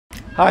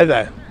Hi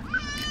there,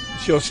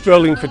 it's your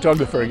Strolling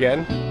Photographer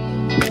again.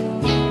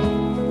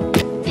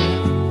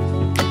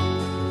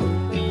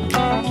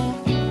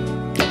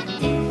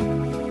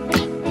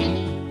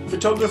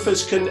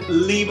 Photographers can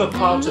leave a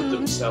part of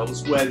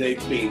themselves where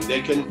they've been.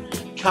 They can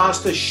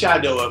cast a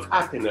shadow of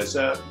happiness,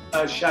 a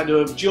shadow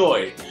of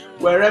joy,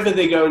 wherever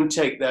they go and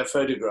take their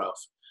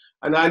photograph.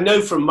 And I know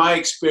from my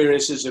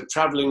experiences of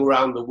traveling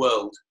around the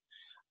world,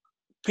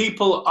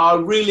 people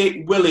are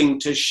really willing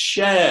to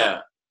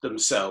share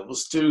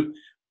themselves, to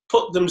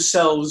put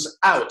themselves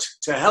out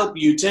to help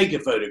you take a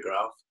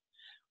photograph.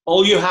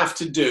 All you have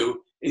to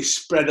do is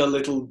spread a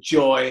little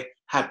joy,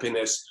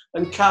 happiness,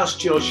 and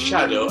cast your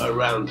shadow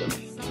around them.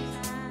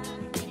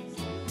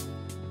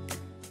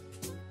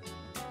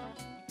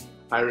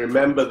 I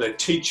remember the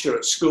teacher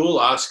at school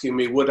asking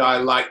me, would I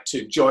like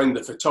to join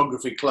the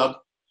photography club?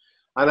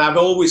 And I've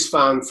always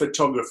found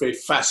photography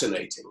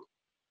fascinating.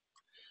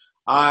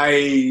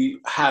 I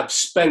have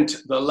spent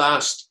the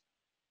last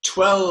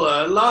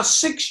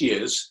 6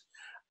 years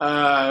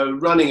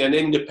running an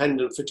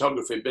independent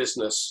photography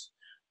business.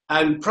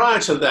 And prior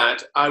to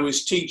that, I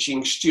was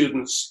teaching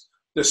students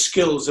the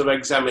skills of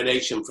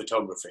examination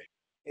photography.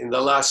 In the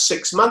last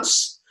 6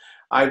 months,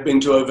 I've been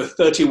to over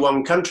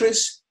 31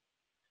 countries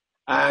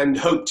and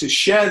hope to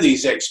share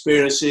these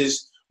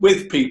experiences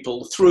with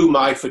people through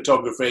my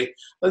photography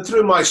and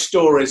through my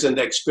stories and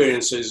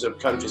experiences of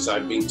countries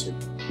I've been to.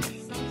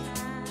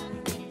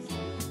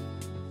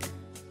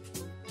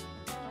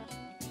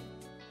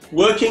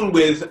 Working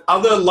with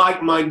other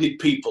like-minded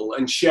people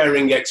and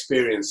sharing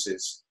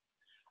experiences.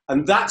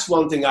 And that's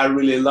one thing I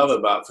really love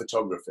about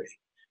photography,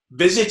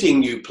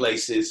 visiting new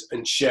places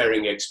and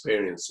sharing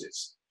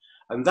experiences.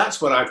 And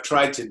that's what I've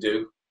tried to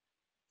do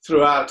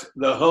throughout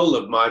the whole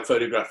of my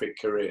photographic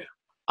career.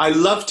 I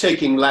love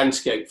taking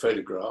landscape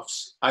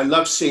photographs. I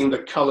love seeing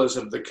the colors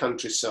of the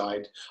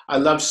countryside. I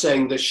love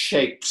seeing the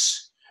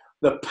shapes,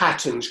 the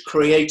patterns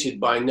created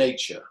by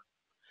nature.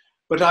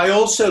 But I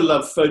also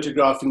love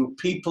photographing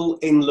people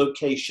in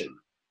location.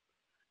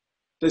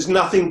 There's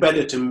nothing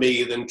better to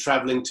me than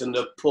traveling to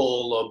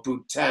Nepal or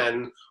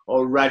Bhutan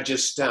or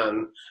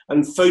Rajasthan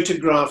and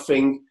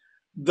photographing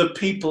the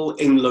people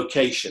in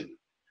location.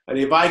 And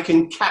if I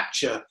can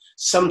capture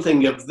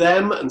something of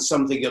them and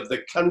something of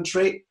the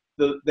country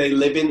that they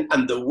live in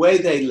and the way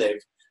they live,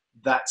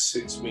 that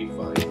suits me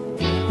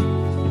fine.